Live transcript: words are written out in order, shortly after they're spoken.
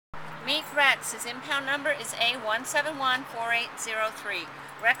Meet Rex. His impound number is A1714803.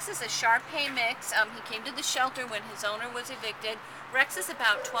 Rex is a Sharpei mix. He came to the shelter when his owner was evicted. Rex is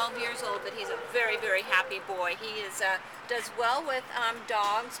about 12 years old, but he's a very, very happy boy. He does well with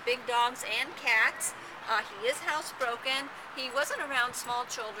dogs, big dogs and cats. He is housebroken. He wasn't around small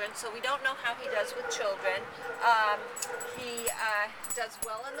children, so we don't know how he does with children. He does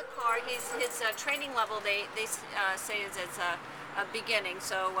well in the car. His training level, they say is a beginning,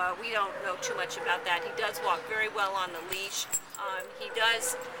 so we don't know too much about that. He does walk very well on the leash.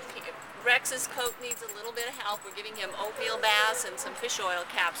 Rex's coat needs a little bit of help. We're giving him oatmeal baths and some fish oil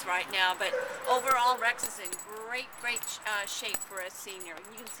caps right now, but overall Rex is in great shape for a senior.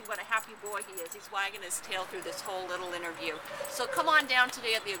 You can see what a happy boy he is. He's wagging his tail through this whole little interview. So come on down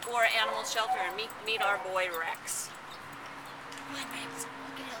today at the Agoura Animal Shelter and meet our boy Rex. Come on, Rex.